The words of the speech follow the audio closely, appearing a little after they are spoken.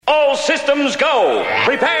systems go.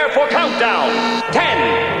 Prepare for countdown.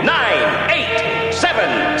 10, 9, 8,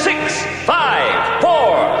 7, 6, 5,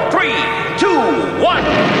 4, 3, 2, 1.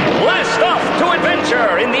 Blast off to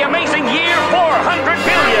adventure in the amazing year 400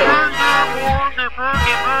 billion.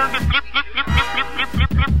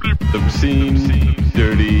 Obscene,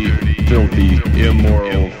 dirty, filthy,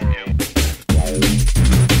 immoral.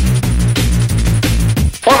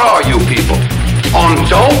 What are you people? On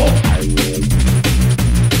dope?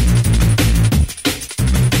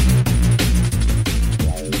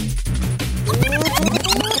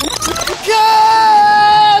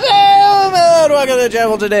 Welcome to the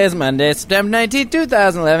channel. Today is Monday, September 19,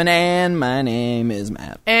 2011, and my name is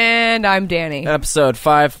Matt. And I'm Danny. Episode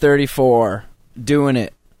 534. Doing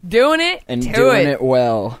it. Doing it? And doing it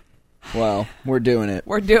well. Well, we're doing it.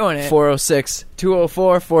 We're doing it.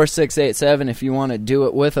 406-204-4687. If you want to do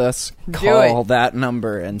it with us, call that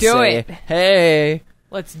number and say, hey.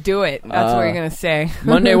 Let's do it. That's what you're going to say.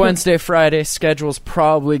 Monday, Wednesday, Friday. Schedule's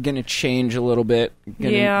probably going to change a little bit.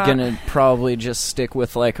 Gonna probably just stick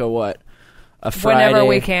with like a what? A Friday. Whenever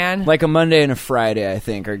we can. Like a Monday and a Friday, I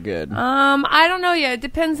think, are good. I don't know yet. It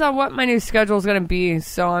depends on what my new schedule is going to be.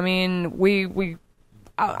 So, I mean,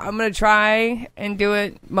 I'm going to try and do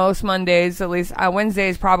it most Mondays, at least.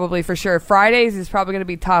 Wednesdays probably for sure. Fridays is probably going to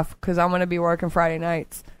be tough because I'm going to be working Friday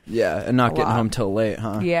nights. Yeah, and not getting home till late,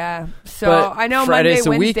 huh? Yeah. So but I know Friday's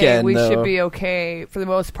Monday, Wednesday, weekend, we though. should be okay for the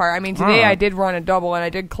most part. I mean, today I did run a double and I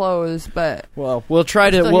did close, but well, we'll try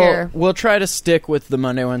to stick with the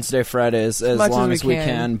Monday, Wednesday, Fridays as long as we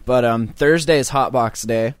can. But Thursday is Hotbox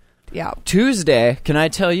Day. Yeah. Tuesday, can I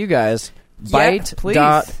tell you guys? Please.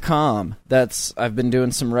 Byte.com. I've been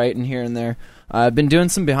doing some writing here and there. I've been doing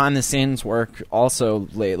some behind the scenes work also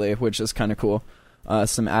lately, which is kind of cool.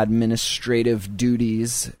 Some administrative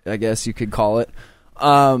duties, I guess you could call it.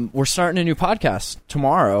 We're starting a new podcast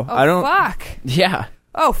tomorrow. Fuck. Yeah.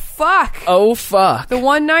 Oh, fuck. Oh, fuck. The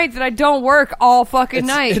one night that I don't work all fucking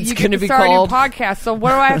night. It's you going to be start called... a new podcast. So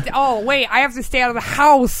what do I have to... Oh, wait. I have to stay out of the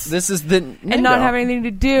house. This is the... And not have anything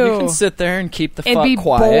to do. You can sit there and keep the fuck quiet. And be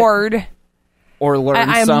bored. Or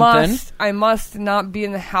learn something. I must not be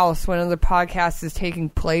in the house when another podcast is taking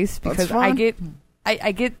place because I get...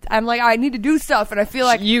 I'm like, I need to do stuff, and I feel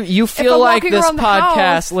like you feel like this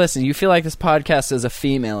podcast. Listen, you feel like this podcast is a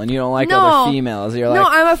female, and you don't like other females. You're like,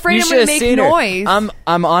 I'm afraid I'm going to make noise.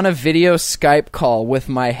 I'm on a video Skype call with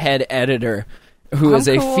my head editor, who is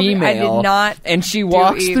a female. I did not, and she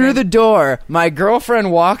walks through the door. My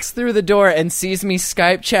girlfriend walks through the door and sees me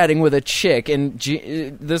Skype chatting with a chick, and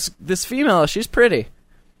this female, she's pretty.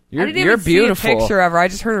 You're beautiful. See a picture of her. I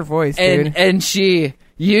just heard her voice, dude. And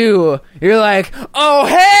you're like, oh,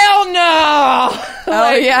 hell no!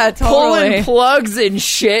 Oh, yeah, totally. Pulling plugs and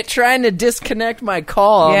shit, trying to disconnect my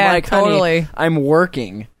call. Yeah, I'm like, totally. Honey, I'm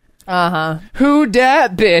working. Uh-huh. Who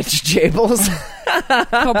dat, bitch, Jables?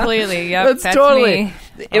 Completely, yep. That's totally. Me.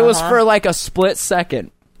 It was for like a split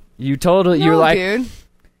second. You were like... dude.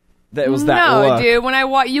 That was that look. Dude, when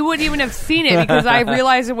you wouldn't even have seen it because I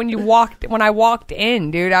realized it when I walked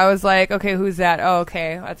in, dude. I was like, okay, who's that? Oh,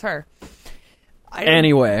 okay, that's her.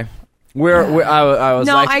 Anyway, I was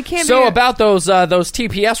no, like, I can't about those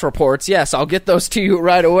TPS reports, yes, I'll get those to you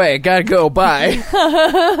right away. Gotta go, bye.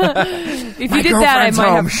 If you did that, I might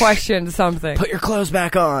have questioned something. Put your clothes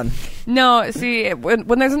back on. No, see, when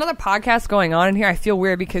there's another podcast going on in here, I feel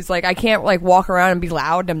weird because, like, I can't, like, walk around and be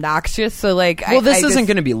loud and obnoxious, so, like... Well, this isn't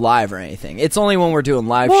going to be live or anything. It's only when we're doing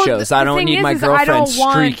live shows. I don't need my girlfriend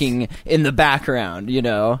streaking in the background, you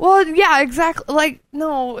know? Well, yeah, exactly. Like,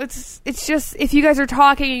 no, it's just, if you guys are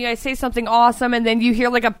talking and you guys say something awesome and then you hear,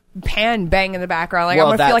 like, a pan bang in the background, like, I'm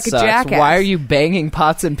going to feel like a jackass. Why are you banging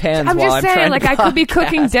pots and pans I'm while just I'm saying, trying like, to I could be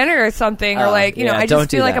cooking dinner or something, or, like, you know, I just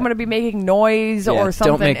feel like I'm going to be making noise or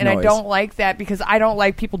something, and I don't like that because I don't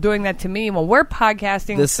like people doing that to me when we're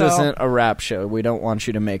podcasting. This isn't a rap show. We don't want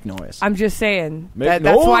you to make noise. I'm just saying. That's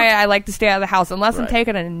why I like to stay out of the house, unless I'm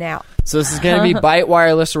taking a nap. So this is going to be Byte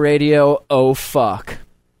Wireless Radio, Oh Fuck.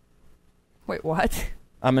 Wait, what?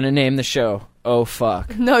 I'm going to name the show, Oh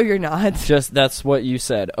Fuck. No, you're not. Just, that's what you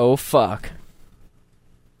said, Oh Fuck.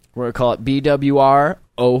 We're going to call it BWR,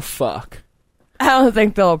 Oh Fuck. I don't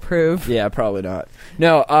think they'll approve. Yeah, probably not.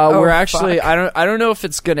 No, we're actually... Fuck. I don't know if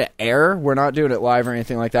it's going to air. We're not doing it live or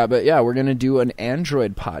anything like that. But yeah, we're going to do an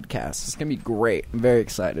Android podcast. It's going to be great. I'm very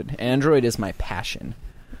excited. Android is my passion.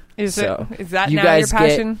 Is that now your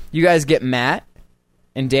passion? You guys get Matt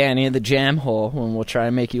and Danny in the jam hole when we'll try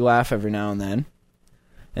and make you laugh every now and then.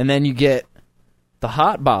 And then you get the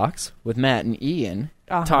Hot Box with Matt and Ian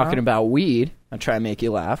talking about weed. I'll try and make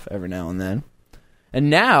you laugh every now and then. And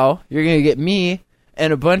now you're going to get me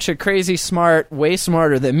and a bunch of crazy smart, way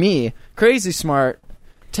smarter than me, crazy smart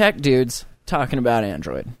tech dudes talking about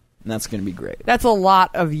Android. And that's going to be great. That's a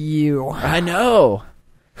lot of you. I know.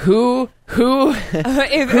 Who If who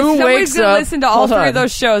somebody's wakes gonna up? listen to all Hold three on. of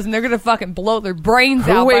those shows and they're gonna fucking blow their brains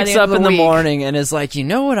Who out by wakes the end up of in the the week. morning and is like, you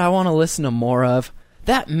know what I want to listen to more of?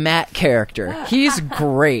 That Matt character. He's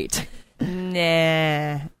great.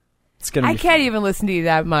 Nah. It's gonna be I can't fun. even listen to you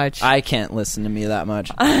that much. I can't listen to me that much.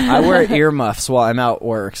 I wear earmuffs while I'm at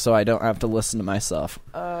work, so I don't have to listen to myself.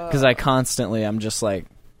 Because I'm just like,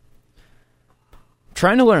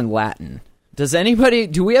 trying to learn Latin.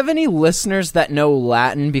 Do we have any listeners that know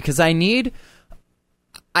Latin? Because I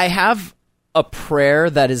have a prayer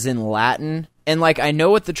that is in Latin, and like I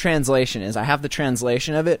know what the translation is. I have the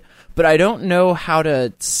translation of it, but I don't know how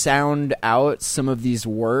to sound out some of these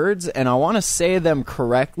words, and I want to say them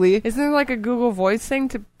correctly. Isn't there like a Google Voice thing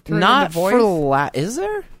to turn Not into voice? for Latin. Is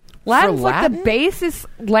there? Latin's for like Latin? the basis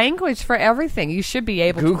language for everything. You should be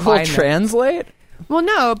able to Google find it. Translate? Well,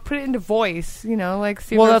 no, put it into voice. You know, like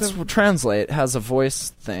see. if Well, there's that's a- what Translate has a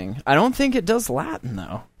voice thing. I don't think it does Latin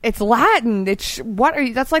though. it's Latin. What are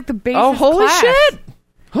you? That's like the basis. Oh, holy class. shit!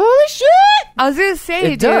 Holy shit! I was gonna say, It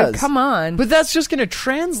dude, does. come on. But that's just going to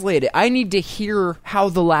translate it. I need to hear how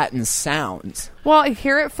the Latin sounds. Well,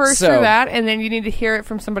 hear it first So- through that, and then you need to hear it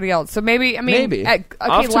from somebody else. So maybe, Maybe. okay,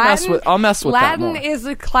 I'll have to Latin. I'll mess with that Latin more. is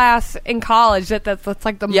a class in college that's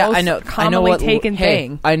like the Yeah, most I know. commonly taken hey,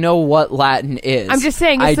 thing. I know what Latin is. I'm just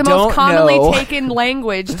saying, it's I the don't most commonly know. taken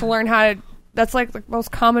language to learn how to. That's like the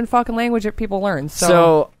most common fucking language that people learn.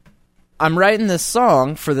 So I'm writing this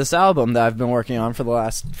song for this album that I've been working on for the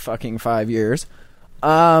last fucking 5 years.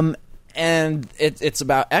 And it's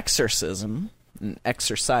about exorcism and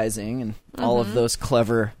exercising and all of those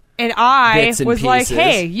clever. and I bits and was like, pieces.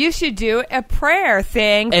 hey, you should do a prayer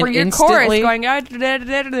thing And for your chorus, instantly- going.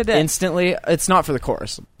 Da-da-da-da-da-da. Instantly, it's not for the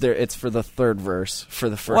chorus. It's for the third verse, for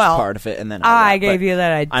the first Well, part of it, and then I rap. gave But you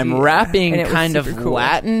that idea. I'm and rapping it was kind of super cool.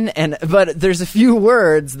 Latin, but there's a few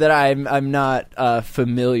words that I'm not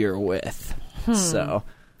familiar with. So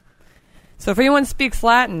So if anyone speaks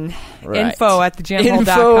Latin, right. info at Info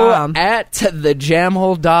thejamhole.com. at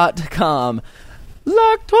thejamhole.com.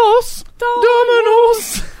 Lactos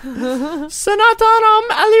Dominus Senatanum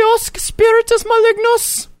alios spiritus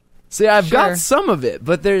malignus. See, I've Sure. got some of it,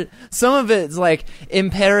 but some of it's like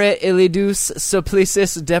impere illidus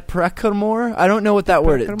supplicis deprecamur. I don't know what that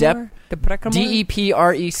word is. Deprecamur? Deprecamur.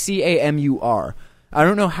 I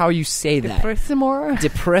don't know how you say that. Depressimor?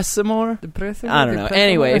 Depressimor? Depressimor? I don't know.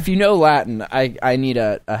 Anyway, if you know Latin, I need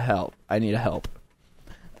a help. I need a help.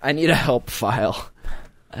 I need a help file.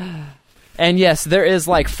 And yes, there is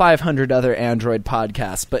like 500 other Android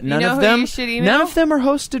podcasts, but none know of who them you should email? none of them are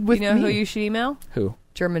hosted with You know me. who you should email? Who?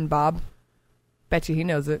 German Bob. Bet you he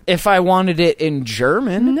knows it. If I wanted it in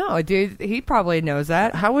German, No, dude, he probably knows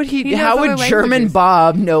that. how would he? He knows How would other German languages.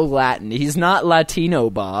 Bob know Latin? He's not Latino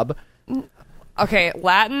Bob. Okay,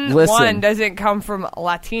 Latin, Listen. one, doesn't come from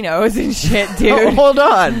Latinos and shit, Oh, dude. hold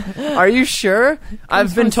on. Are you sure?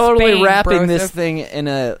 I've been from totally Spain, rapping this Broseph. thing in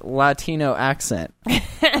a Latino accent.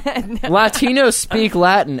 Latinos speak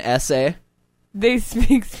Latin, essay. They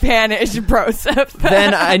speak Spanish, broseph.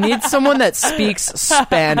 Then I need someone that speaks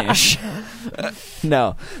Spanish.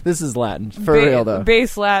 No, this is Latin. For real, though.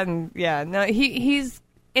 Base Latin, yeah. No, he's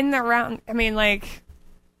in the round. I mean, like,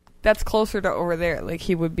 that's closer to over there. Like,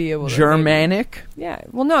 he would be able to. Germanic? Yeah.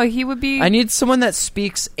 Well, no, he would be. I need someone that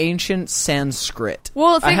speaks ancient Sanskrit.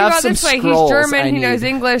 Well, I think have about some this way: he's scrolls German. I He knows need.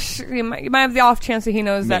 English. You might have the off chance that he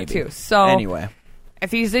knows that Maybe. too. So Anyway.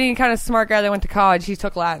 if he's any kind of smart guy that went to college, he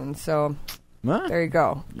took Latin. So Huh? there you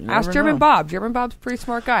go. You Ask never German know. Bob. German Bob's a pretty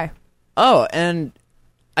smart guy. Oh, and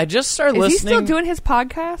I just started Is listening. he still doing his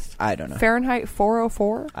podcast? I don't know. Fahrenheit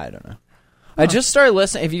 404? I don't know. I just started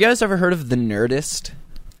listening. Have you guys ever heard of The Nerdist?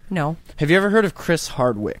 No. Have you ever heard of Chris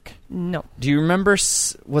Hardwick? No. Do you remember?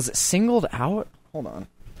 Was it Singled Out? Hold on.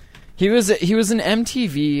 He was an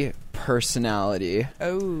MTV personality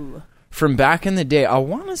Oh. from back in the day. I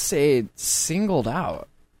want to say Singled Out,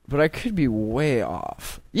 but I could be way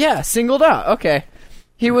off. Yeah, Singled Out. Okay,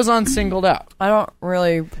 he was on Singled Out. I don't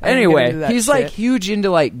really. I didn't get into Anyway, that he's shit. like huge into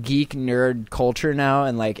like geek nerd culture now,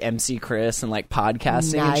 and like MC Chris and like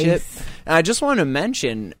podcasting and shit. Nice. And I just want to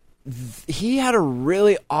mention he had a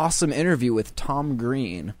really awesome interview with Tom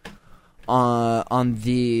Green on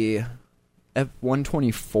the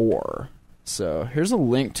F124. So here's a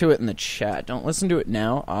link to it in the chat. Don't listen to it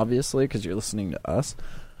now, obviously, because you're listening to us.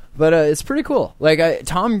 But it's pretty cool. Like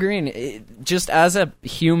Tom Green, just as a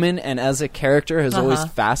human and as a character, has always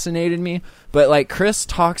fascinated me. But like Chris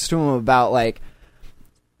talks to him about like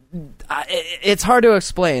it's hard to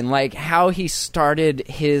explain, like, how he started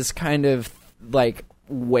his kind of, like,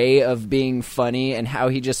 way of being funny and how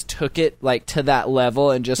he just took it, like, to that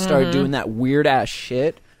level and just started doing that weird-ass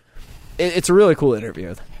shit. It's a really cool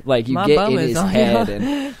interview. Like, you get in his head,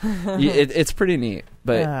 and it's pretty neat.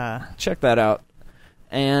 But check that out.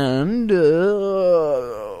 And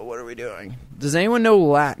what are we doing? Does anyone know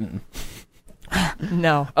Latin?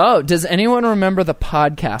 No. Oh, does anyone remember the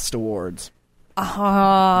Podcast Awards? Do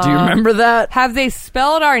you remember that? Have they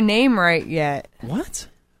spelled our name right yet? What?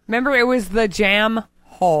 Remember, it was the Jam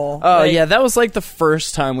Hole. Oh, yeah, that was like the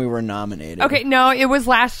first time we were nominated. Okay, no, it was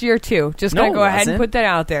last year, too. Just gonna go ahead and put that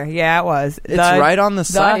out there. Yeah, it was. It's right on the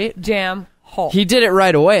site. Jam Hole. He did it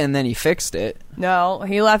right away, and then he fixed it. No,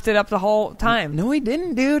 he left it up the whole time. No, he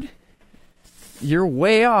didn't, dude. You're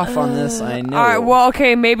way off on this, I know. All right, well,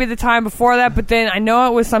 okay, maybe the time before that, but then I know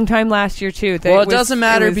it was sometime last year, too. Well, it doesn't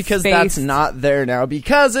matter because that's not there now,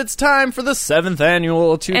 because it's time for the 7th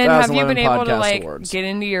annual 2011 And have you been able to, Podcast Awards. get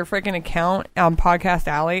into your freaking account on Podcast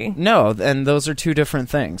Alley? No, and those are two different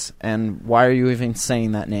things. And why are you even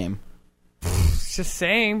saying that name? Just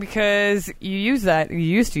saying, because you use that. You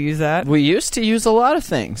used to use that. We used to use a lot of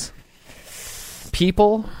things.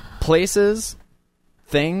 People, places,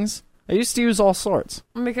 things. I used to use all sorts.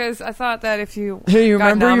 Because I thought that if you Hey, you got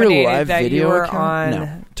remember your nominated, live that video you were account? on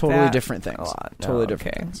No, totally that different things. a lot. No, Totally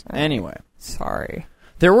different okay. things. Anyway. Sorry.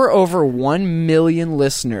 There were over 1 million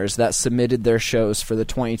listeners that submitted their shows for the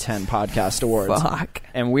 2010 Podcast Awards. Fuck.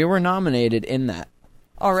 And we were nominated in that.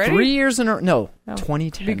 Already? 3 years in a row. No,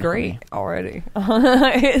 2010. It'd be great honey. already.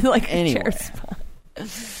 Like Anyway. a chair spot.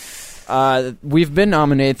 We've been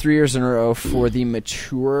nominated 3 years in a row for the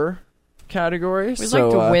mature category. We'd so,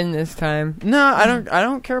 like to win this time. No, I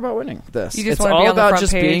don't care about winning this. You just it's wanna all be on the about front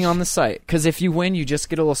just page? being on the site. Because if you win, you just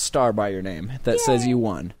get a little star by your name that says you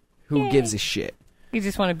won. Who gives a shit? You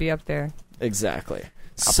just want to be up there. Exactly. on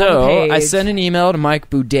So the I page. sent an email to Mike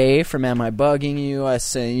Boudet from Am I Bugging You? I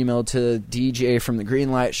sent an email to DJ from the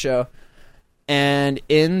Greenlight Show. And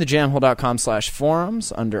in the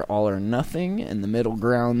jamhole.com/forums, under All or Nothing, in the middle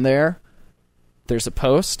ground there's a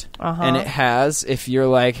post. And it has, if you're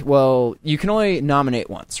like, well, you can only nominate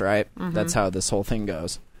once, right? That's how this whole thing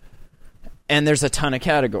goes. And there's a ton of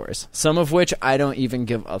categories, some of which I don't even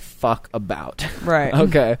give a fuck about. Right.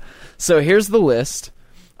 Okay. So here's the list.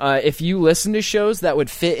 If you listen to shows that would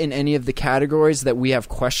fit in any of the categories that we have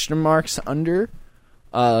question marks under,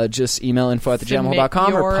 just email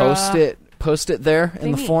info@thejamhole.com or post it there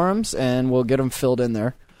in the forums, and we'll get them filled in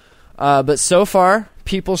there. But so far,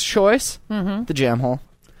 People's Choice, The Jam Hole.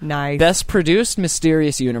 Nice. Best Produced,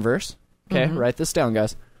 Mysterious Universe. Okay, write this down,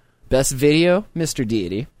 guys. Best Video, Mr.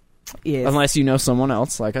 Deity. Yes. Unless you know someone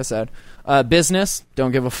else, like I said. Business,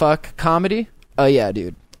 Don't Give a Fuck. Comedy, Oh Yeah,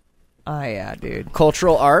 Dude. Oh, yeah, dude.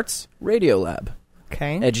 Cultural Arts, Radiolab.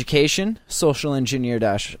 Okay. Education,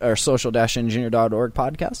 social-engineer.org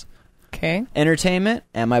podcast. Okay. Entertainment,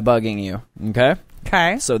 Am I Bugging You? Okay?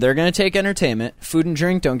 Okay. So they're going to take entertainment. Food and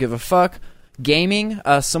drink, Don't Give a Fuck. Gaming,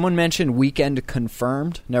 someone mentioned Weekend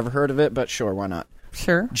Confirmed. Never heard of it, but sure, why not?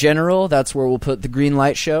 Sure. General, that's where we'll put the Green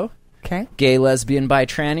Light Show. Okay. Gay, lesbian, bi,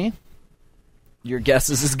 tranny. Your guess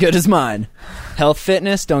is as good as mine. Health,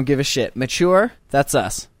 fitness, Don't Give a Shit. Mature, that's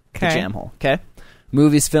us. The Okay. Jam Hole. Okay?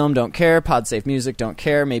 Movies, film, don't care. Podsafe music, don't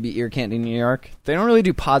care. Maybe Ear Candy New York. They don't really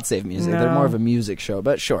do Podsafe music. They're No. more of a music show,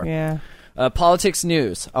 but sure. Yeah. Politics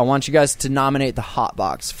news. I want you guys to nominate the Hot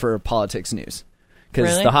Box for politics news. Because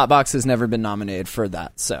Really? the Hot Box has never been nominated for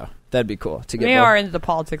that, so that'd be cool to get They both. are into the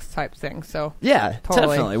politics type thing, so. Yeah, Totally.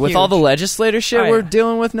 definitely. With Huge. all the legislative shit Oh, we're yeah.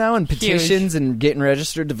 dealing with now and Huge. petitions and getting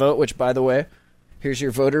registered to vote, which, by the way, here's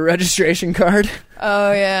your voter registration card.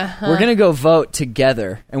 Oh, yeah. We're going to go vote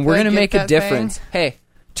together, and we're Did I going to get make a that difference. Hey,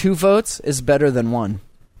 2 votes is better than 1,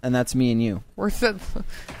 and that's me and you. Where's it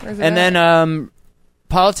And at? then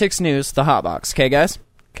politics news, the Hot Box. Okay, guys?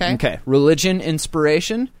 Okay. Okay. Religion,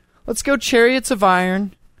 inspiration. Let's go Chariots of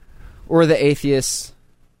Iron or the Atheist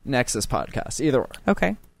Nexus podcast. Either or.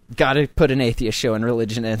 Okay. Got to put an atheist show in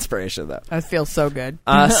religion and inspiration, though. That feels so good.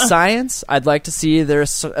 Science, I'd like to see their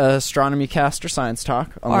astronomy cast or science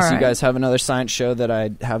talk, unless you right. guys have another science show that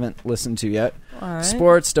I haven't listened to yet. All right.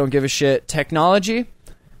 Sports, Don't Give a Shit. Technology,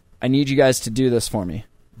 I need you guys to do this for me.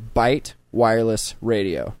 Byte Wireless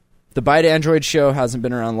Radio. The Byte Android show hasn't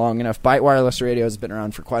been around long enough. Byte Wireless Radio has been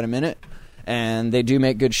around for quite a minute, and they do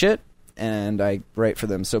make good shit, and I write for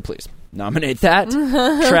them, so please nominate that.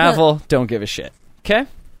 Travel, Don't Give a Shit. Okay?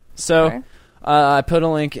 So, Okay. I put a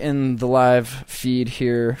link in the live feed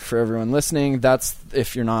here for everyone listening. That's,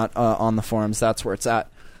 if you're not on the forums, that's where it's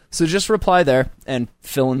at. So just reply there and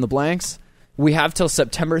fill in the blanks. We have till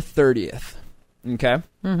September 30th Okay?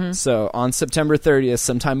 Mm-hmm. So on September 30th,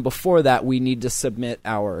 sometime before that, we need to submit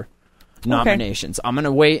our nominations. I'm going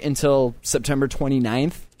to wait until September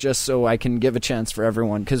 29th just so I can give a chance for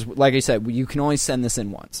everyone. Because, like I said, you can only send this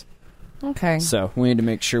in once. Okay. So we need to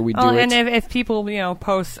make sure we do it. And if people,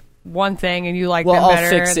 post one thing and you like Well, them I'll better,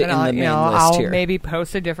 fix it then in the main list I'll here. maybe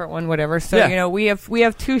post a different one, whatever. So, Yeah. we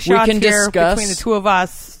have two shots can here discuss between the two of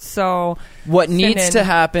us. So What send needs in- to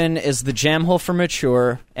happen is the Jam Hole for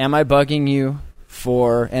Mature, Am I Bugging You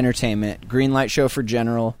for Entertainment, Green Light Show for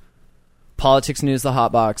General, Politics News, The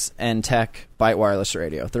Hotbox, and Tech, Byte Wireless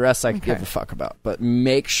Radio. The rest I could give a fuck about. But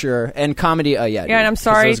make sure... And comedy, yeah. Yeah, dude, and I'm 'cause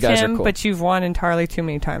sorry, those guys are Tim, cool. but you've won entirely too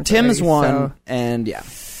many times. Tim's already, won, so and yeah.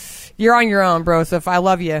 you're on your own, Broseph. I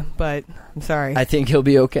love you, but I'm sorry. I think he'll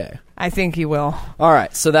be okay. I think he will. All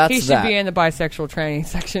right, so that's He should that. be in the bisexual training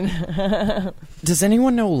section. Does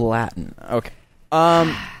anyone know Latin? Okay.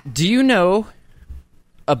 Do you know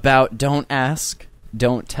about Don't Ask,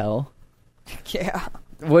 Don't Tell? Yeah.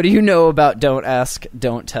 What do you know about Don't Ask,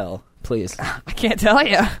 Don't Tell, please? I can't tell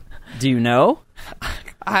you. Do you know?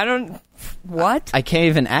 I don't... What? I can't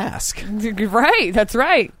even ask. Right, that's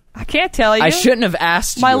right. I can't tell you. I shouldn't have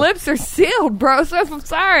asked My you. lips are sealed, Broseph. I'm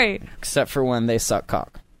sorry. Except for when they suck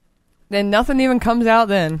cock. Then nothing even comes out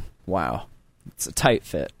then. Wow. It's a tight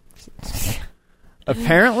fit.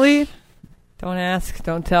 Apparently, Don't ask,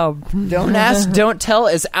 don't tell. Don't Ask, Don't Tell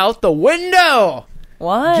is out the window!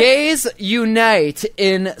 What? Gays unite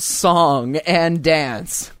in song and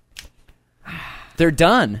dance. They're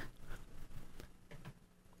done.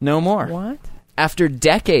 No more. What? After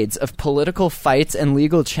decades of political fights and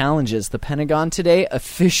legal challenges, the Pentagon today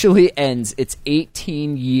officially ends its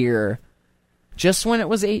 18-year, just when it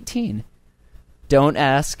was 18. Don't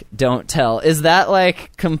ask, don't tell. Is that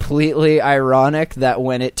like completely ironic that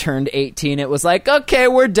when it turned 18, it was like, okay,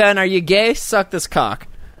 we're done. Are you gay? Suck this cock.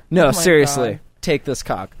 No, Oh my seriously. God. Take this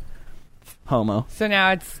cock. Homo. So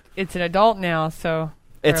now it's an adult now, so...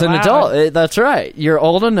 It's they're an allowed. adult. That's right. You're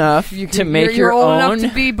old enough to make you're your old own... enough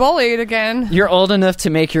to be bullied again. You're old enough to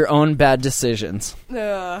make your own bad decisions.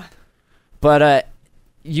 But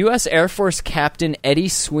U.S. Air Force Captain Eddie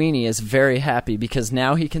Sweeney is very happy because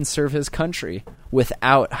now he can serve his country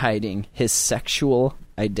without hiding his sexual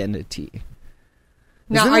identity.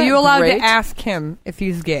 Now, Isn't are that you allowed great? to ask him if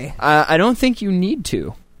he's gay? I don't think you need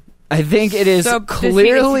to. I think it is So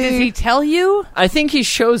clearly... Does he tell you? I think he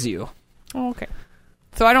shows you. Oh, okay.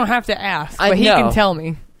 So I don't have to ask, I but he know. can tell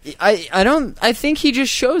me. I don't... I think he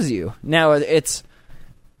just shows you. Now, it's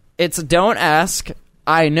don't ask,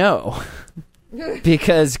 I know.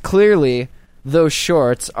 Because clearly, those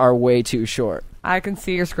shorts are way too short. I can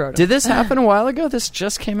see your scrotum. Did this happen a while ago? This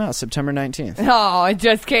just came out September 19th. Oh, it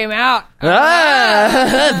just came out.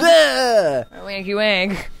 Ah! Wanky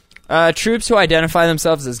wank. Troops who identify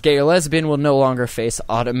themselves as gay or lesbian will no longer face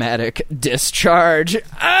automatic discharge.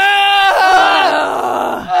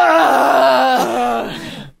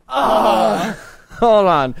 Hold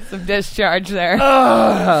on. Some discharge there.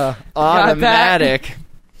 Automatic.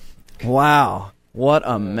 Wow. What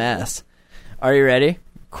a mess. Are you ready?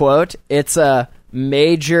 Quote, it's a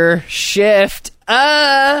major shift.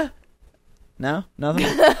 No? Nothing?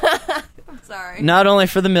 I'm sorry. Not only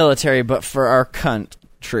for the military, but for our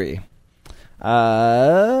country.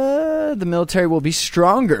 The military will be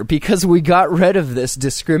stronger because we got rid of this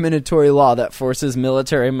discriminatory law that forces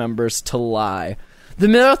military members to lie. The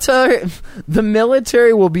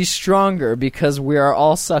military will be stronger because we are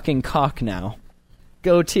all sucking cock now.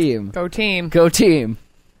 Go team. Go team. Go team.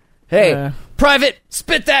 Hey, Private,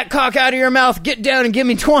 spit that cock out of your mouth. Get down and give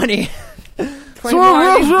me 20. 20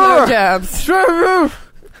 blowjobs.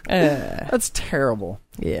 That's terrible.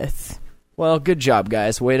 Yes. Well, good job,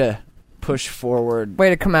 guys. Way to push forward. Way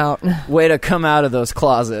to come out. Way to come out of those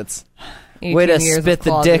closets. Way to 18 years spit of the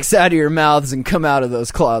closet. dicks out of your mouths and come out of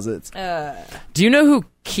those closets. Do you know who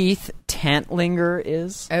Keith Tantlinger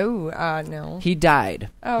is? Oh, no. He died.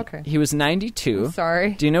 Oh, okay. He was 92.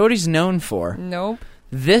 Sorry. Do you know what he's known for? Nope.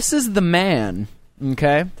 This is the man,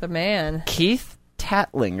 okay? The man. Keith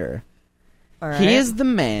Tantlinger. All right. He is the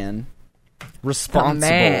man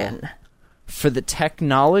responsible for the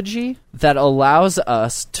technology that allows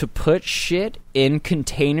us to put shit in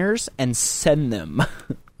containers and send them.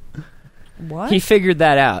 What? He figured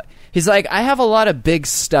that out. He's like, I have a lot of big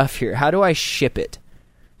stuff here. How do I ship it?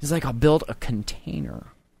 He's like, I'll build a container.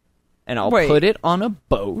 And I'll put it on a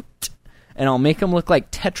boat. And I'll make them look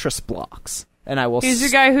like Tetris blocks. And I will He's the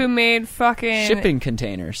guy who made fucking... shipping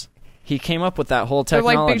containers. He came up with that whole They're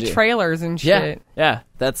technology. like big trailers and shit. Yeah,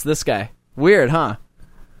 that's this guy. Weird, huh?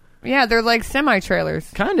 Yeah, they're like semi-trailers.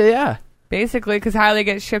 Kinda, yeah. Basically, because how they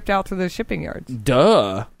get shipped out to the shipping yards.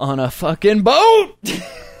 Duh. On a fucking boat!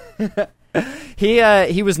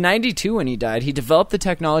 He was 92 when he died. He developed the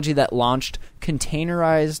technology that launched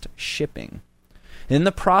containerized shipping. In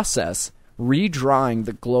the process, redrawing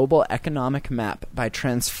the global economic map by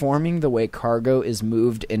transforming the way cargo is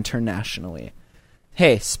moved internationally.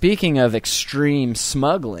 Hey, speaking of extreme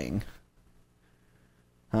smuggling...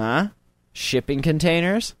 Huh? Shipping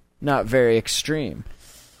containers? Not very extreme.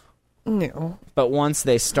 No. But once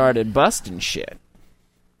they started busting shit,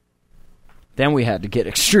 then we had to get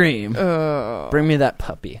extreme. Bring me that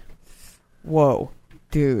puppy. Whoa.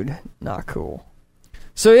 Dude, not cool.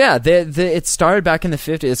 So yeah, it started back in the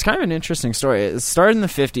 50s. It's kind of an interesting story. It started in the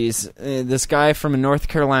 50s. This guy from a North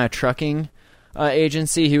Carolina trucking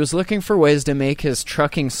agency, he was looking for ways to make his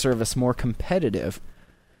trucking service more competitive.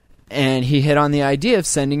 And he hit on the idea of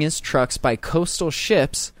sending his trucks by coastal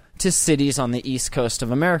ships to cities on the east coast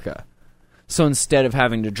of America. So instead of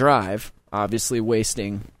having to drive, obviously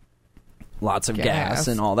wasting lots of gas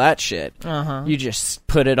and all that shit, you just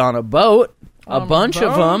put it on a boat, a bunch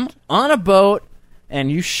of them on a boat, and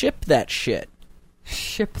you ship that shit.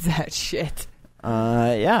 Ship that shit.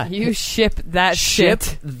 Yeah. You ship that shit.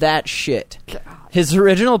 Ship that shit. God. His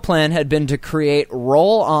original plan had been to create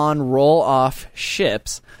roll-on, roll-off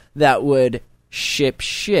ships that would ship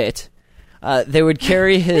shit. They would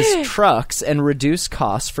carry his trucks and reduce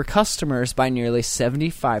costs for customers by nearly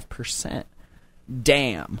 75%.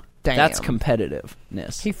 Damn. That's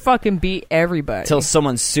competitiveness. He fucking beat everybody. Till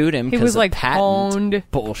someone sued him because of patent owned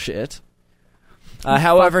bullshit.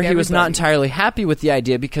 However, he was not entirely happy with the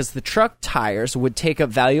idea because the truck tires would take up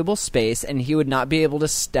valuable space and he would not be able to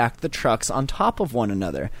stack the trucks on top of one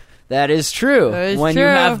another. That is true. When you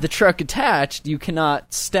have the truck attached, you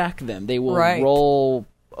cannot stack them. They will roll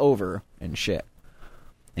over and shit.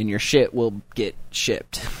 And your shit will get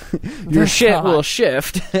shipped. Your shit will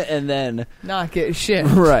shift and then... not get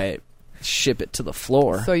shipped. Right. Ship it to the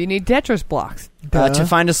floor. So you need Tetris blocks. To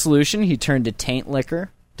find a solution, he turned to taint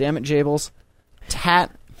liquor. Damn it, Jables. I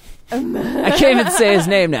can't even say his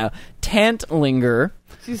name now. Tantlinger.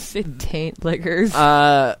 You said taint liquors.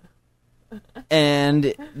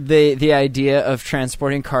 And the idea of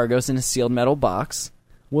transporting cargoes in a sealed metal box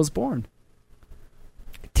was born.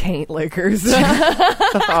 Taint liquors.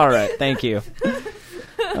 All right, thank you.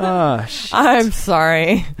 Oh, shit. I'm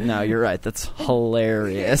sorry. No, you're right. That's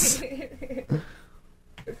hilarious.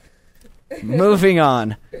 Moving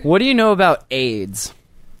on. What do you know about AIDS?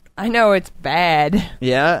 I know it's bad.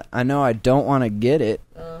 Yeah, I know I don't want to get it.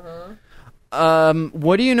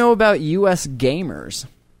 What do you know about U.S. gamers?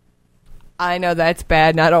 I know that's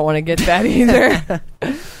bad, and I don't want to get that either.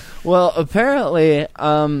 Well, apparently,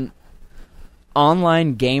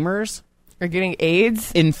 online gamers are getting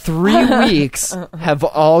AIDS? In 3 weeks have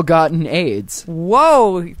all gotten AIDS.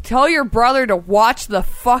 Whoa, tell your brother to watch the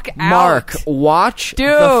fuck out. Mark, watch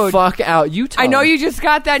the fuck out. You tell I know you just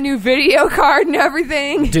got that new video card and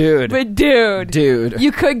everything. Dude. But dude.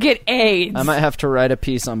 You could get AIDS. I might have to write a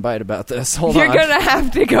piece on Byte about this. Hold You're on. going to have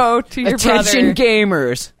to go to your Attention brother.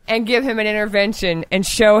 gamers. And give him an intervention and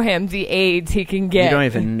show him the AIDS he can get. You don't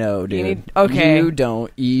even know, dude. Okay. You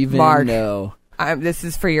don't even Mark, know. This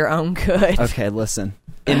is for your own good. Okay, listen.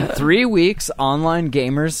 In 3 weeks, online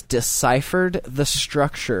gamers deciphered the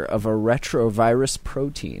structure of a retrovirus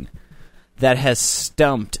protein that has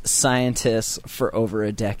stumped scientists for over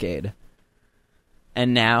a decade.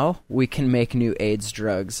 And now we can make new AIDS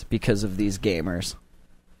drugs because of these gamers.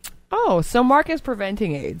 Oh, so Mark is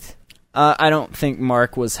preventing AIDS. I don't think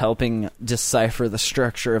Mark was helping decipher the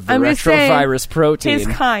structure of the retrovirus protein. His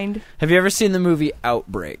kind. Have you ever seen the movie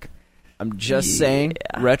Outbreak? I'm just saying,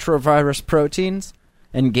 retrovirus proteins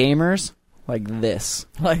and gamers, like this.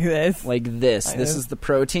 Like this? Like this. Like this is the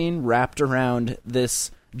protein wrapped around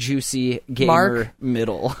this juicy gamer Mark?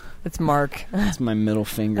 middle. It's Mark. That's my middle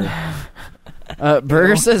finger.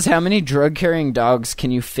 Burger says, how many drug-carrying dogs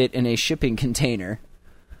can you fit in a shipping container?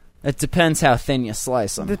 It depends how thin you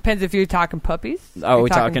slice them. Depends if you're talking puppies. Are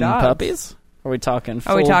we talking puppies? Are we talking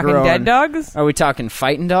full Are we talking grown? Dead dogs? Are we talking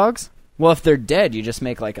fighting dogs? Well, if they're dead, you just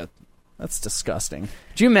make like a... That's disgusting.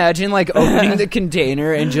 Do you imagine like opening the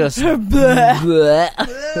container and just... bleh,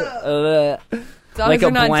 As long as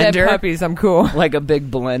they're not dead puppies, I'm cool. Like a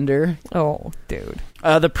big blender. Oh, dude.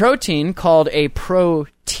 The protein, called a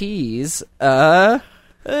protease...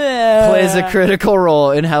 plays a critical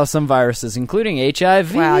role in how some viruses, including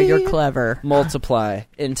HIV, wow, you're clever, multiply.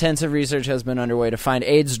 Intensive research has been underway to find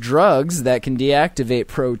AIDS drugs that can deactivate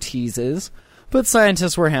proteases, but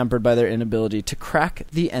scientists were hampered by their inability to crack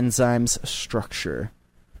the enzyme's structure.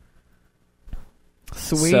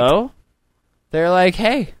 Sweet. So, they're like,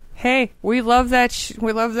 hey, hey, we love that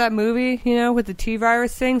we love that movie, you know, with the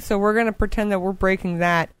T-virus thing, so we're going to pretend that we're breaking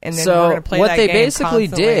that, and then we're So going to play what that they game basically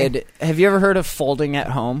constantly. did, have you ever heard of folding at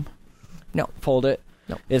home? No. Fold it?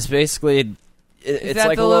 No. It's basically... Is It's that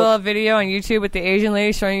like the a little video on YouTube with the Asian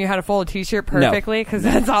lady showing you how to fold a T-shirt perfectly? Because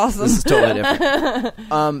that's awesome. This is totally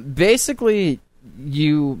different. Basically,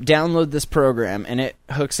 you download this program, and it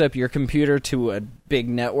hooks up your computer to a big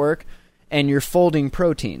network, and you're folding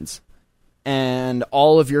proteins. And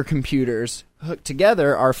all of your computers hooked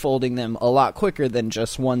together are folding them a lot quicker than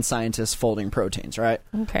just one scientist folding proteins, right?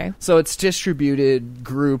 Okay. So it's distributed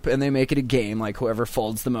group, and they make it a game, like whoever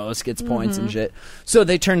folds the most gets points and shit. So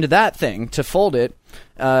they turned to that thing to fold it,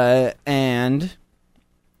 and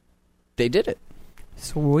they did it.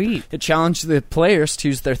 Sweet. It challenged the players to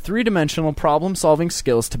use their three-dimensional problem-solving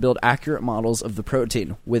skills to build accurate models of the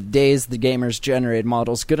protein. With days, the gamers generated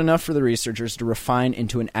models good enough for the researchers to refine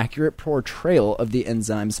into an accurate portrayal of the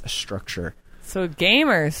enzyme's structure. So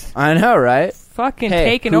gamers I know, right? fucking Hey,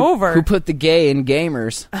 taking who- over. Who put the gay in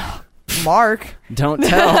gamers? Mark. Don't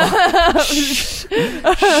tell.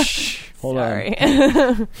 Shh. Hold on. Sorry.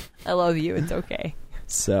 I love you. It's okay.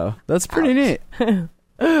 So that's pretty neat.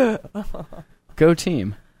 Go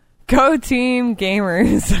team. Go team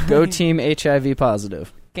gamers. Go team HIV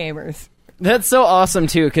positive. Gamers. That's so awesome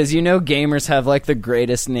too, because you know gamers have like the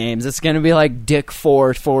greatest names. It's gonna be like Dick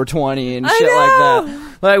 420 and shit like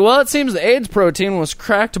that. Like, well, it seems the AIDS protein was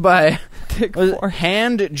cracked by Dick was it 4.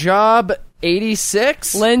 Hand Job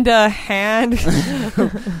 86 Linda Hand.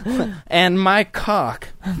 and Mike Cock.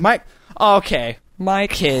 Mike. Okay, Mike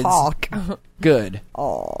Kids. Hawk. good.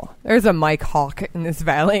 Oh, there's a Mike Hawk in this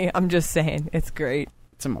valley. I'm just saying, it's great.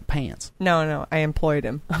 It's in my pants. No, I employed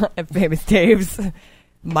him at Famous Dave's.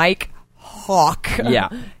 Mike Hawk. Yeah,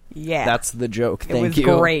 Yeah. that's the joke. it Thank was you.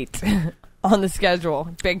 great. On the schedule,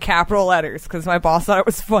 big capital letters, because my boss thought it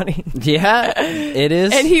was funny. Yeah, it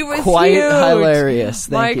is. And he was quite huge. hilarious.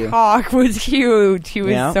 Thank Mike you. Hawk was huge. He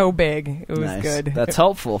was Yeah. so big. It was Nice. good. That's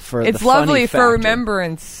helpful for It's the funny lovely for factor.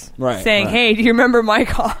 remembrance. Right, Saying, right. hey, do you remember Mike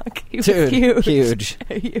Hawk? He was Dude, huge. huge.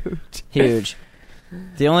 Huge. Huge.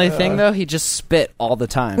 The only thing though, he just spit all the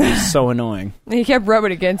time. It was so annoying. He kept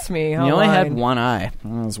rubbing against me. He only had one eye.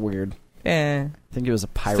 That was weird. Yeah. I think he was a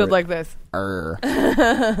pirate. Stood like this. Arr.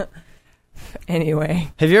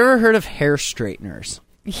 Anyway. Have you ever heard of hair straighteners?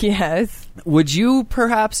 Yes. Would you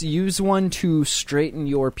perhaps use one to straighten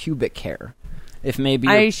your pubic hair? If maybe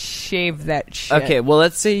I shaved that shit. okay, well,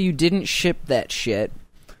 let's say you didn't ship that shit.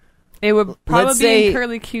 It would probably Let's be say in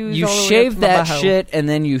curly cues. you all the way up shaved to my that butthole. shit and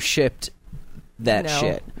then you shipped that No,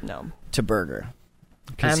 shit No. to Burger.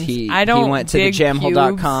 Because I don't he went to dig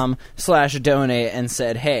thejamhole.com/donate and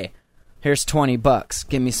said, hey, here's $20.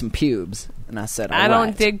 Give me some pubes. And I said, I "All don't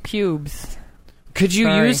right." dig pubes. Could you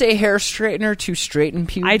Sorry. use a hair straightener to straighten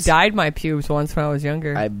pubes? I dyed my pubes once when I was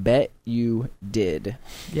younger. I bet you did.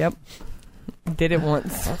 Yep. Did it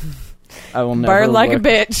once. I will never Burn like a look-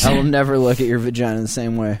 bitch. I will never look at your vagina the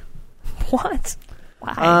same way. What?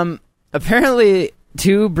 Why? Apparently,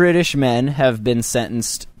 2 British men have been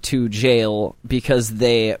sentenced to jail because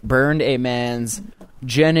they burned a man's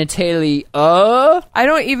genitalia I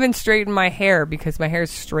don't even straighten my hair because my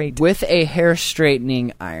hair's straight. with a hair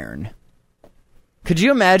straightening iron. Could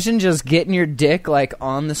you imagine just getting your dick like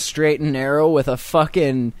on the straight and narrow with a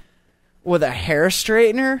hair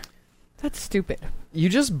straightener? That's stupid. You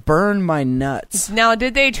just burned my nuts. Now,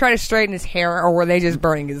 did they try to straighten his hair or were they just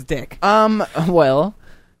burning his dick? Well,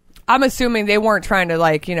 I'm assuming they weren't trying to,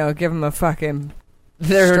 like, you know, give him a fucking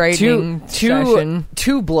there are straightening session.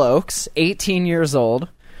 two blokes, 18 years old.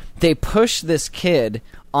 They push this kid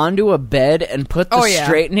onto a bed and put the Oh, yeah.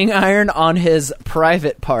 straightening iron on his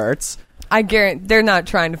private parts I guarantee they're not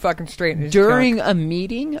trying to fucking straighten his during junk. a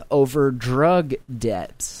meeting over drug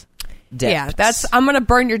debts. Yeah, I'm gonna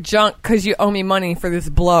burn your junk because you owe me money for this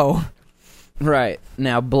blow. Right.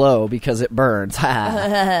 Now blow because it burns.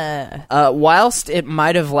 Whilst it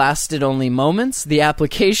might have lasted only moments, the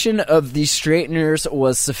application of the straighteners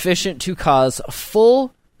was sufficient to cause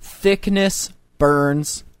full thickness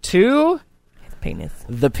burns to Penis.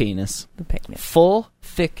 the penis. The penis. Full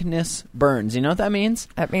thickness burns. You know what that means?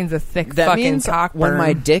 That means a thick That fucking means cock when burn.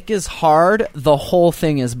 my dick is hard, the whole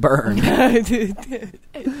thing is burned.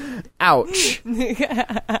 Ouch.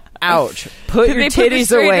 Ouch. Put Did your they put the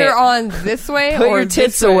titties away. straightener on this way Put or your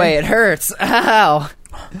tits this way? away. It hurts. Ow.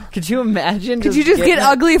 Could you imagine? Could you just get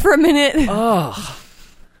ugly for a minute? Oh.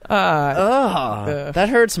 That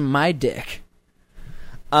hurts my dick.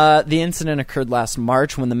 The incident occurred last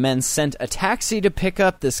March when the men sent a taxi to pick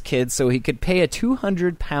up this kid so he could pay a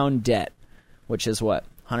 200-pound debt, which is what,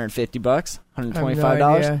 $150,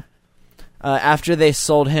 $125? after they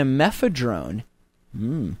sold him mephedrone.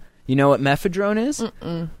 You know what mephedrone is?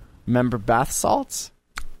 Remember bath salts?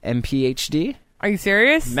 MPHD? Are you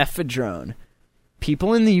serious? Mephedrone.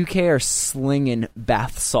 People in the UK are slinging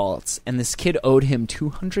bath salts, and this kid owed him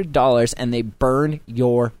 $200, and they burn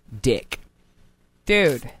your dick.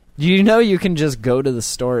 Dude. You know you can just go to the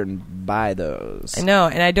store and buy those. I know,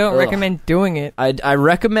 and I don't recommend doing it. I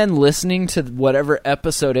recommend listening to whatever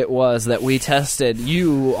episode it was that we tested.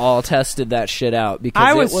 You all tested that shit out because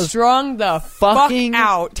I it was strung the fucking fuck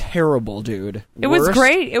out. terrible, dude. It was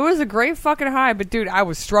great. It was a great fucking high, but dude, I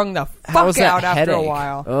was strung the How was fuck that out after a headache?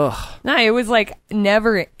 while. Ugh. No, it was like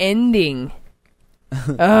never ending.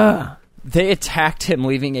 Ugh. They attacked him,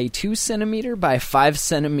 leaving a 2 centimeter by 5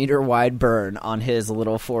 centimeter wide burn on his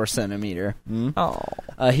little 4 centimeter. Oh.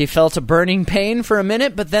 He felt a burning pain for a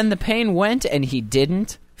minute, but then the pain went, and he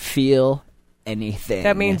didn't feel anything.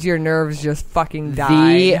 That means your nerves just fucking the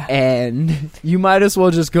died. end. You might as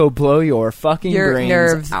well just go blow your fucking Your brains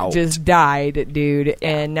nerves out. just died, dude,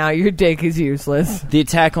 and now your dick is useless. The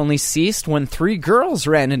attack only ceased when 3 girls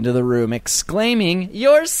ran into the room, exclaiming,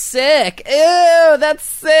 "You're sick! Ew, that's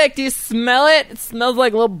sick! Do you smell it? It smells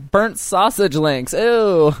like little burnt sausage links.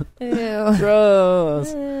 Ew, Ew.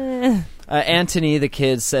 gross." Anthony, the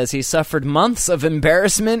kid, says he suffered months of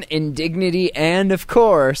embarrassment, indignity, and, of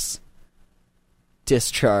course,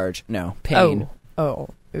 discharge. No, pain. Oh.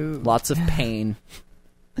 Ooh. Lots of pain.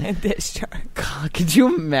 And discharge. God, could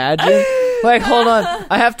you imagine? Like, hold on.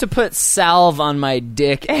 I have to put salve on my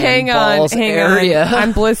dick and balls area. on.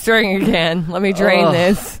 I'm blistering again. Let me drain Ugh.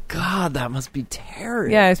 this. God, that must be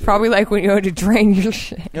terrible. Yeah, it's probably like when you go to drain your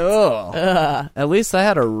shit. Ugh. At least I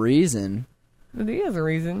had a reason. But he has a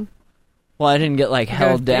reason. Well, I didn't get, like, You got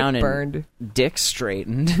held his dick down and burned. dick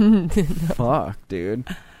straightened. Fuck, dude.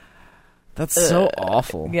 That's so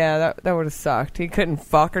awful. Yeah, that would have sucked. He couldn't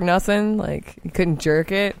fuck or nothing. Like, he couldn't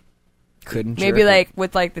jerk it. Couldn't Maybe, jerk like,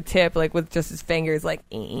 with, like, the tip, like, with just his fingers, like...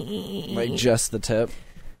 Like, just the tip.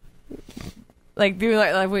 Like, doing,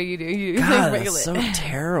 like what you do. You God, like, that's so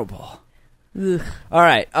terrible. Ugh. All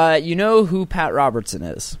right, you know who Pat Robertson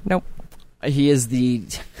is? Nope. He is the...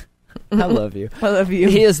 I love you. I love you.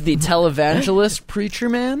 He is the televangelist preacher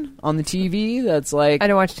man on the TV that's like... I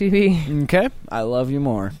don't watch TV. Okay, I love you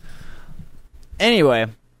more. Anyway,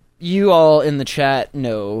 you all in the chat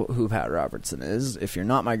know who Pat Robertson is, if you're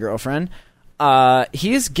not my girlfriend.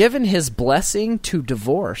 He has given his blessing to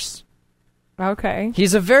divorce. Okay.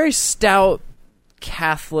 He's a very stout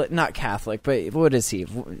Catholic, not Catholic, but what is he?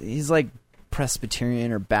 He's like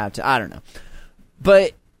Presbyterian or Baptist, I don't know.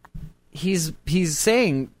 But he's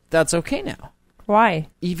saying that's okay now. Why?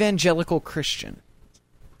 Evangelical Christian.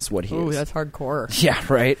 That's what he Ooh, is. that's hardcore. Yeah,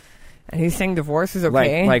 right? And he's saying divorce is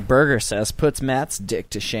okay? Like Berger says, puts Matt's dick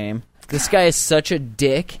to shame. This guy is such a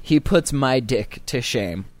dick, he puts my dick to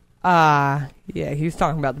shame. Yeah, he was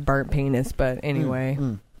talking about the burnt penis, but anyway.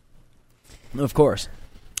 Of course.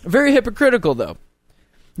 Very hypocritical, though.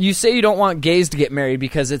 You say you don't want gays to get married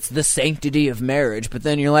because it's the sanctity of marriage, but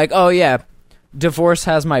then you're like, oh yeah, divorce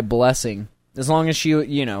has my blessing. As long as she,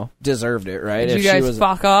 deserved it, right? Did you guys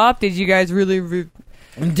fuck up? Did you guys really...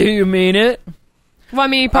 Do you mean it? Well, I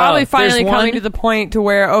mean, probably finally there's coming one- to the point to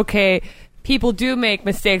where, okay, people do make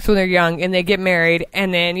mistakes when they're young and they get married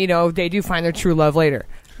and then, they do find their true love later.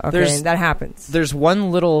 Okay, that happens. There's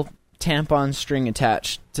one little tampon string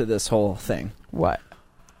attached to this whole thing. What?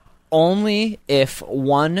 Only if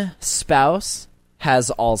one spouse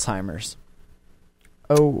has Alzheimer's.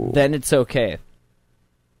 Oh. Then it's okay.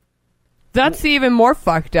 That's even more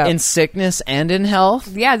fucked up. In sickness and in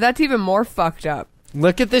health? Yeah, that's even more fucked up.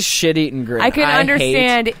 Look at this shit-eating grin. I can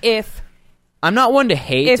understand I'm not one to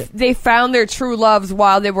hate. if they found their true loves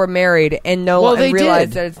while they were married and they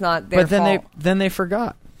realized did. that it's not their fault. Then they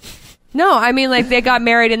forgot. No, I mean, like, they got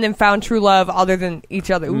married and then found true love other than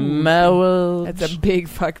each other. Ooh, that's a big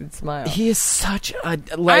fucking smile. He is such a...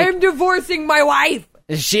 I'm divorcing my wife!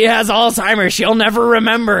 She has Alzheimer's. She'll never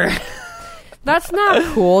remember. That's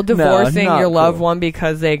not cool, divorcing not your loved cool. one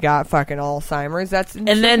because they got fucking Alzheimer's. That's And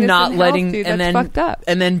then not letting... Dude, and that's then fucked up.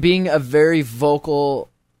 And then being a very vocal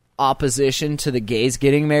opposition to the gays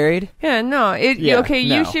getting married. Yeah, no. Yeah,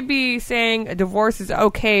 you no. should be saying a divorce is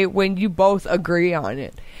okay when you both agree on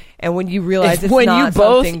it. And when you realize it's when not you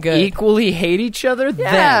both something good. equally hate each other,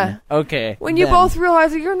 Yeah. then okay. When you then. both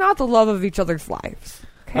realize that you're not the love of each other's lives.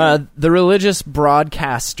 Okay? The religious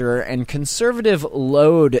broadcaster and conservative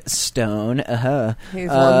Lodestone, He's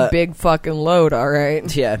one big fucking load, all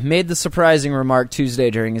right. yeah, made the surprising remark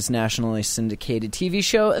Tuesday during his nationally syndicated TV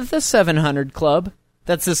show, The 700 Club.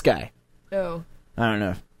 That's this guy. Oh. I don't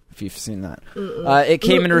know. if you've seen that. It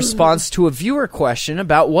came in response to a viewer question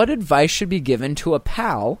about what advice should be given to a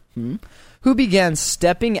pal who began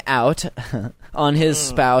stepping out on his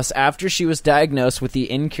spouse after she was diagnosed with the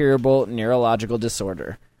incurable neurological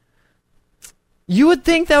disorder. You would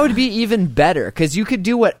think that would be even better, because you could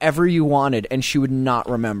do whatever you wanted and she would not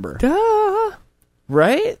remember. Duh.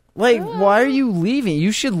 Right? Like, why are you leaving?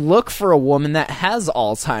 You should look for a woman that has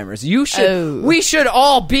Alzheimer's. You should. We should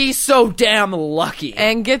all be so damn lucky.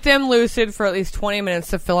 And get them lucid for at least 20 minutes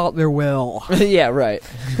to fill out their will. Yeah, right.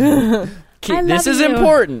 This is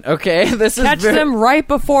important, okay? This is Catch them right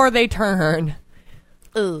before they turn.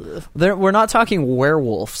 We're not talking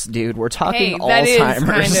werewolves, dude. We're talking that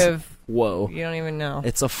Alzheimer's. is kind of... Whoa. You don't even know.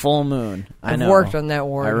 It's a full moon. I know. I've worked on that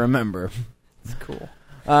word. I remember. It's cool.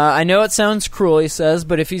 I know it sounds cruel, he says,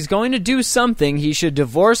 but if he's going to do something, he should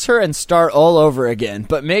divorce her and start all over again.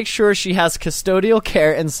 But make sure she has custodial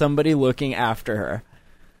care and somebody looking after her.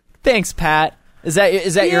 Thanks, Pat. Is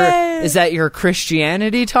that your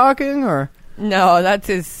Christianity talking, or? No, that's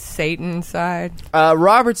his Satan side.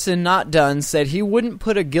 Robertson, not done, said he wouldn't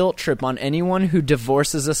put a guilt trip on anyone who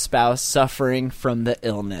divorces a spouse suffering from the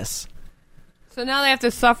illness. So now they have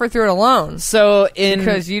to suffer through it alone. So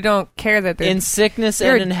because you don't care that they're... In sickness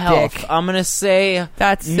You're and in a health, dick. I'm going to say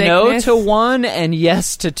That's no sickness? to one and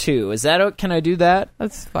yes to two. Is that... Can I do that?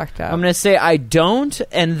 That's fucked up. I'm going to say I don't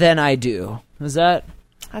and then I do. Is that...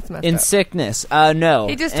 That's messed In up. sickness, no.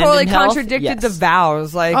 He just And totally in health, contradicted yes. the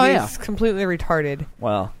vows. Like, Oh, he's yeah. completely retarded.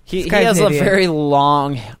 Well, he guy's has an a idiot. very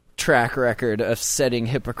long track record of setting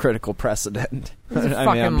hypocritical precedent. He's a I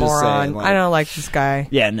fucking I'm just moron. saying, like- I don't like this guy.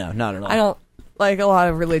 Yeah, no, not at all. I don't like a lot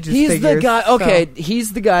of religious He's figures. the guy. so- Okay,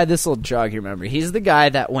 he's the guy. This will jog your memory. He's the guy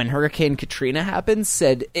that when Hurricane Katrina happened,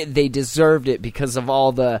 said they deserved it because of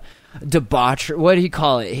all the debauchery. What do you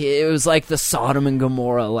call it? It was like the Sodom and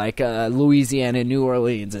Gomorrah, like Louisiana and New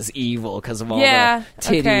Orleans is evil because of all Yeah, the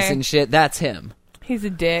titties okay. and shit. That's him. He's a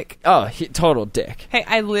dick. Oh, total dick. Hey,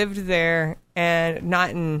 I lived there, and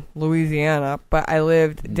not in Louisiana, but I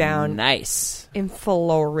lived down Nice. in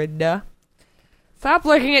Florida. Stop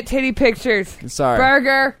looking at titty pictures. Sorry.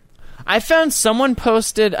 Burger. I found someone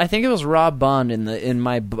posted. I think it was Rob Bond in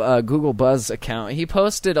my Google Buzz account. He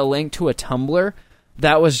posted a link to a Tumblr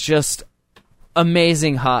that was just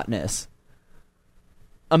amazing hotness.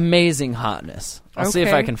 Amazing hotness. I'll see if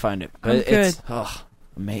Okay. I can find it. But I'm it's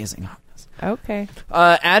amazing hotness. Okay.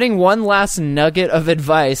 Adding one last nugget of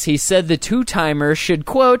advice, he said the two-timer should,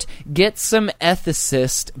 quote, get some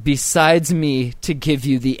ethicist besides me to give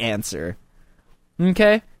you the answer.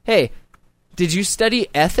 Okay? Hey, did you study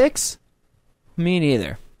ethics? Me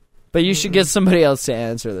neither. But you should get somebody else to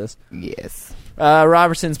answer this. Yes.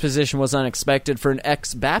 Robertson's position was unexpected for an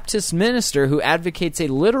ex-Baptist minister who advocates a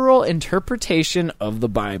literal interpretation of the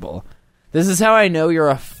Bible. This is how I know you're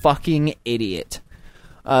a fucking idiot.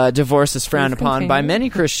 Divorce is frowned Please upon by continue. many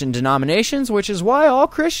Christian denominations, which is why all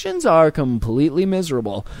Christians are completely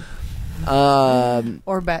miserable.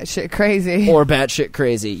 Or batshit crazy. Or batshit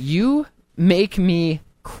crazy. You make me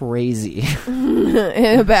crazy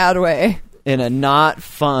In a bad way. in a not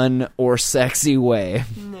fun or sexy way.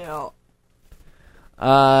 No.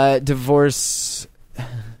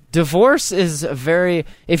 Divorce is a very...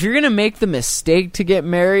 If you're going to make the mistake to get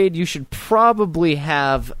married, you should probably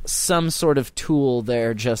have some sort of tool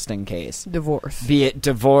there just in case. Divorce. Be it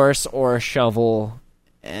divorce or a shovel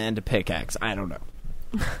and a pickaxe. I don't know.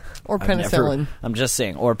 Or I've never- penicillin. I'm just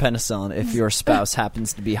saying. Or penicillin if your spouse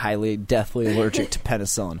happens to be highly, deathly allergic to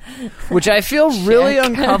penicillin. Which I feel really Check.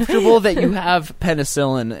 uncomfortable that you have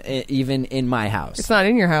penicillin even in my house. It's not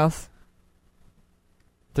in your house.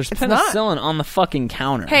 There's it's not. penicillin on the fucking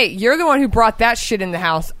counter. Hey, you're the one who brought that shit in the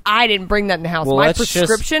house. I didn't bring that in the house. Well, My let's just-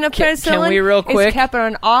 prescription of can penicillin we real quick- is kept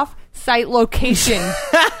on an off-site location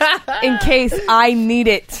in case I need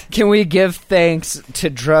it. Can we give thanks to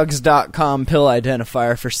drugs.com pill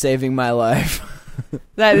identifier for saving my life?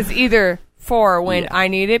 That is either for when I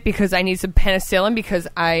need it because I need some penicillin because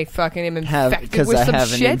I fucking am infected Because with I some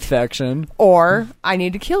have an shit, infection. or I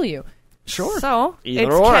need to kill you. Sure. So Either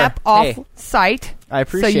it's or. kept Hey, off-site. I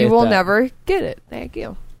appreciate So you will that. never get it. Thank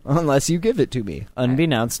you. Unless you give it to me,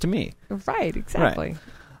 unbeknownst to me. Right, exactly.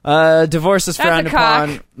 Divorce is That's frowned a cock.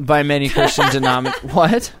 upon by many Christian denominations.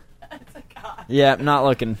 What? Yeah, not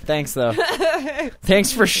looking. Thanks, though.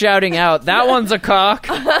 Thanks for shouting out. That one's a cock.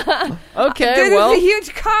 Okay, There's well. a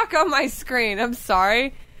huge cock on my screen. I'm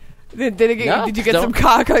sorry. Did No, you get don't- some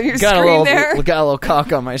cock on your got screen a little, there? got a little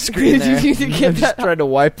cock on my screen Did you there. need to get I just that tried to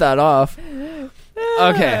wipe that off.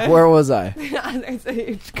 Okay, where was I? There's a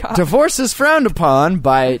huge cock. Divorce is frowned upon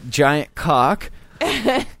by giant cock.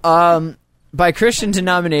 by Christian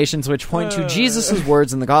denominations which point to Jesus'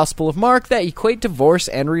 words in the Gospel of Mark that equate divorce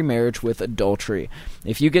and remarriage with adultery.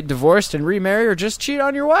 If you get divorced and remarry or just cheat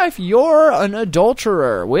on your wife, you're an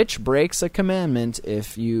adulterer, which breaks a commandment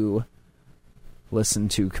if you listen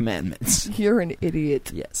to commandments. You're an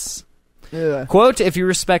idiot. Yes. Ugh. Quote, if you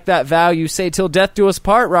respect that vow, you say till death do us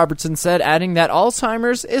part, Robertson said, adding that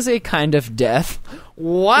Alzheimer's is a kind of death.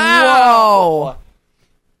 Wow!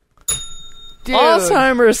 Dude.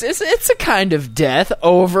 Alzheimer's, it's a kind of death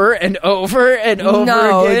over and over and over again.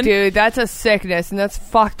 No, dude, that's a sickness, and that's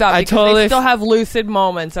fucked up. I Because totally they still have lucid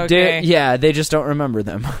moments, okay? Yeah, they just don't remember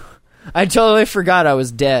them. I totally forgot I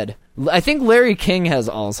was dead. I think Larry King has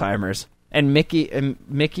Alzheimer's. And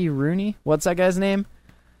Mickey Rooney? What's that guy's name?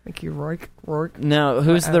 Mickey Rourke? No,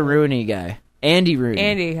 who's the Rooney guy? Andy Rooney.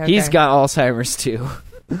 Andy, okay. He's got Alzheimer's too.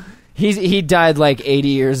 He died like 80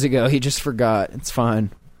 years ago. He just forgot. It's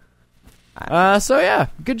fine. So yeah,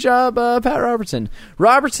 good job, Pat Robertson.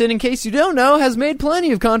 Robertson, in case you don't know, has made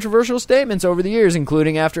plenty of controversial statements over the years,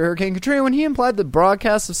 including after Hurricane Katrina when he implied the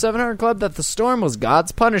broadcast of 700 Club that the storm was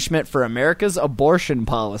God's punishment for America's abortion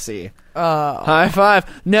policy. High five.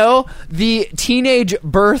 No, the teenage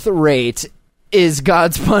birth rate is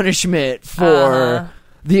God's punishment for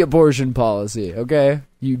the abortion policy, okay?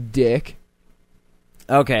 You dick.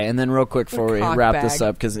 Okay, and then real quick before we wrap this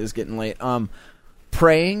up, because it's getting late,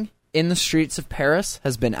 praying in the streets of Paris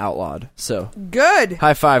has been outlawed, so... Good!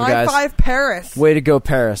 High five, guys. High five, Paris. Way to go,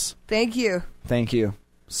 Paris. Thank you. Thank you.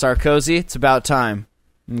 Sarkozy, it's about time.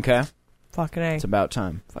 Okay? Fucking A. It's about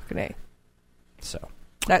time. Fucking A. So...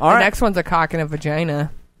 The next one's a cock and a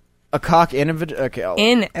vagina. A cock in a vagina? Okay,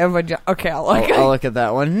 In a vagina. Okay, I'll look at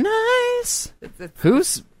that one. Nice!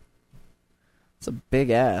 Who's... It's a big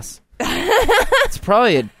ass. It's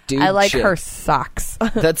probably a dude I like chick. her socks.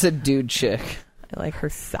 That's a dude chick. I like her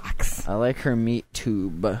socks. I like her meat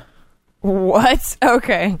tube. What?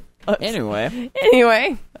 Okay.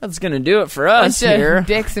 Anyway, that's gonna do it for us here.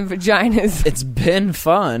 Dicks and vaginas. It's been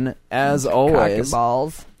fun, as always. Cock and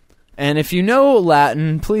balls. And if you know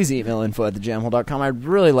Latin, please email info@thejamhole.com. I'd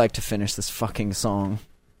really like to finish this fucking song.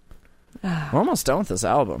 We're almost done with this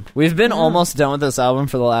album. We've been almost done with this album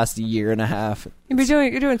for the last year and a half. You're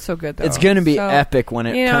doing so good, though. It's going to be epic when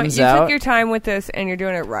it comes out. You took your time with this, and you're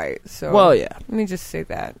doing it right. So, well, yeah. Let me just say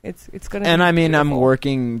that it's going to. And be I mean, beautiful. I'm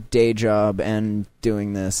working day job and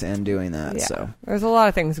doing this and doing that. Yeah. So there's a lot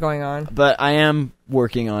of things going on. But I am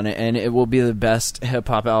working on it, and it will be the best hip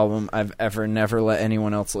hop album I've ever never let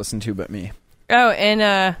anyone else listen to but me. Oh,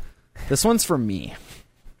 and this one's for me.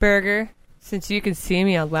 Burger. Since you can see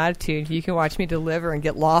me on Latitude, you can watch me deliver and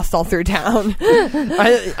get lost all through town.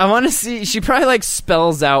 I want to see. She probably like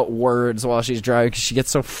spells out words while she's driving because she gets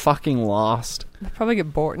so fucking lost. I'll probably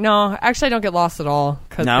get bored. No, actually, I don't get lost at all.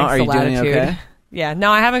 No, are you doing okay? Yeah,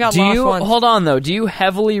 no, I haven't got lost once. Hold on though. Do you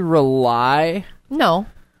heavily rely? No.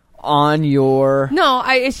 On your... No,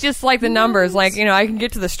 it's just like the numbers. Like, I can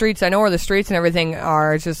get to the streets. I know where the streets and everything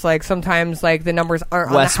are. It's just like sometimes like the numbers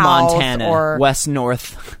aren't West on the house Montana or West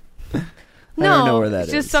North. I no, don't know where that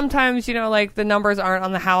is. Just sometimes like the numbers aren't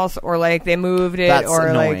on the house or like they moved it. That's or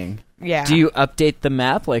annoying. Like, yeah. Do you update the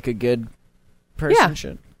map like a good person Yeah.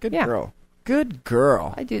 should? Good Yeah. girl. Good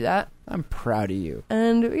girl. I do that. I'm proud of you.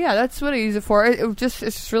 And yeah, that's what I use it for. It's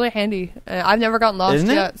just really handy. I've never gotten lost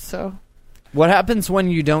Isn't it? yet, so. What happens when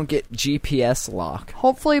you don't get GPS lock?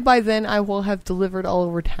 Hopefully by then I will have delivered all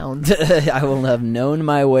over town. I will have known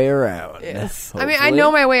my way around. Yes. Hopefully. I mean, I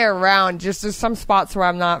know my way around. Just there's some spots where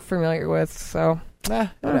I'm not familiar with, so. It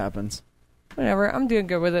happens. Whatever. I'm doing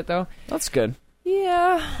good with it, though. That's good.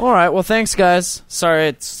 Yeah. All right. Well, thanks, guys. Sorry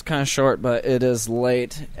it's kind of short, but it is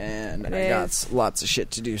late, and I got lots of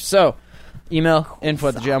shit to do. So, email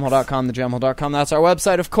info@thejamhole.com, thejamhole.com. That's our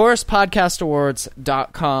website, of course.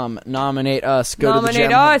 Podcastawards.com. Nominate us.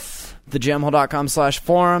 Nominate us.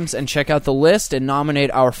 thejamhole.com/forums and check out the list and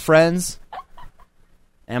nominate our friends.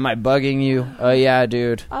 Am I bugging you? Oh, yeah,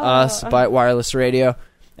 dude. Us, Byte Wireless Radio.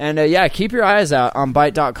 And, yeah, keep your eyes out on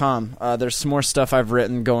Byte.com. There's some more stuff I've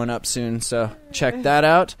written going up soon, so check that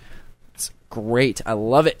out. It's great. I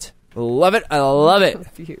love it. Love it. I love it.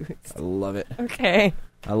 I love it. Okay.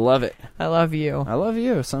 I love it. I love you. I love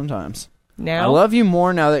you sometimes. Now? I love you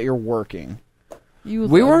more now that you're working.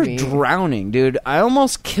 We were drowning, dude. I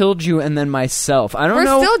almost killed you and then myself. I don't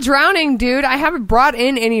know. We're still drowning, dude. I haven't brought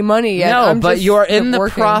in any money yet. No, but you're in the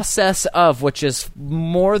working. process of, which is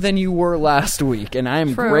more than you were last week. And I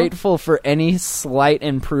am grateful for any slight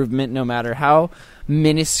improvement, no matter how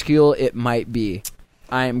minuscule it might be.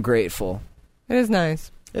 I am grateful. It is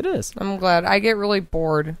nice. It is. I'm glad. I get really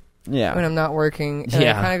bored. Yeah. when I'm not working, and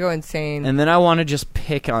Yeah. I kind of go insane. And then I want to just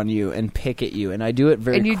pick on you and pick at you, and I do it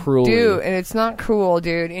very And you cruelly. do, and it's not cool,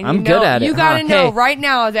 dude. And I'm you know, good at it, You gotta huh? know Hey. right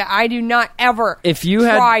now that I do not ever If you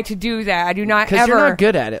had- try to do that. I do not Because ever. you're not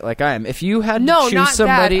good at it like I am. If you had No, to not choose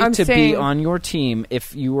somebody that. I'm to be saying- on your team,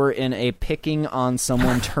 if you were in a picking on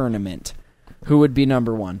someone tournament, who would be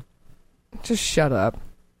number one? Just shut up.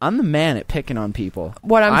 I'm the man at picking on people.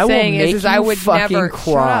 What I'm I will saying make is I you would fucking never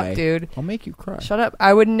cry. Shut up, dude. I'll make you cry. Shut up.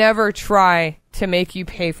 I would never try to make you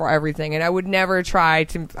pay for everything, and I would never try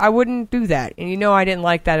to. I wouldn't do that, and you know I didn't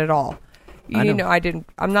like that at all. You know I didn't.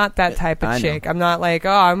 I'm not that type I of know. chick. I'm not like, oh,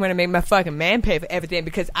 I'm gonna make my fucking man pay for everything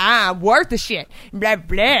because I'm worth the shit. Blah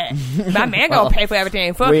blah. My man Well, gonna pay for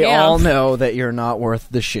everything. Fuck We him. all know that you're not worth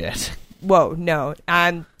the shit. Whoa, no,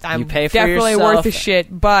 I'm You pay for definitely yourself. worth the shit,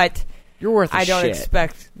 but You're worth the I don't shit.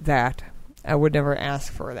 expect that. I would never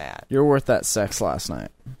ask for that. You're worth that sex last night.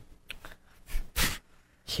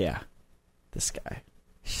 Yeah. This guy.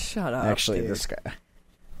 Shut up. Actually, dude. this guy.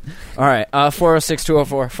 All right.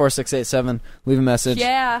 406-204-4687. Leave a message.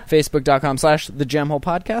 Yeah. Facebook.com/TheGemHole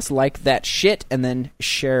Podcast. Like that shit and then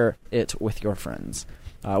share it with your friends.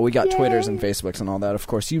 We got Twitters and Facebooks and all that. Of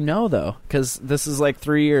course, you know, though, because this is like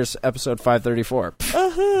 3 years, episode 534.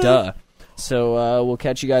 Duh. So we'll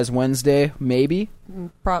catch you guys Wednesday, maybe.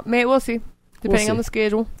 We'll see. Depending see. on the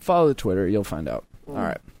schedule. Follow the Twitter. You'll find out. All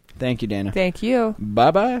right. Thank you, Dana. Thank you.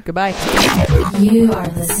 Bye-bye. Goodbye. You are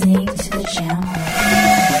listening to The Jam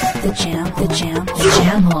Hole. The Jam Hole. The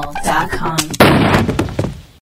Jam Hole.com.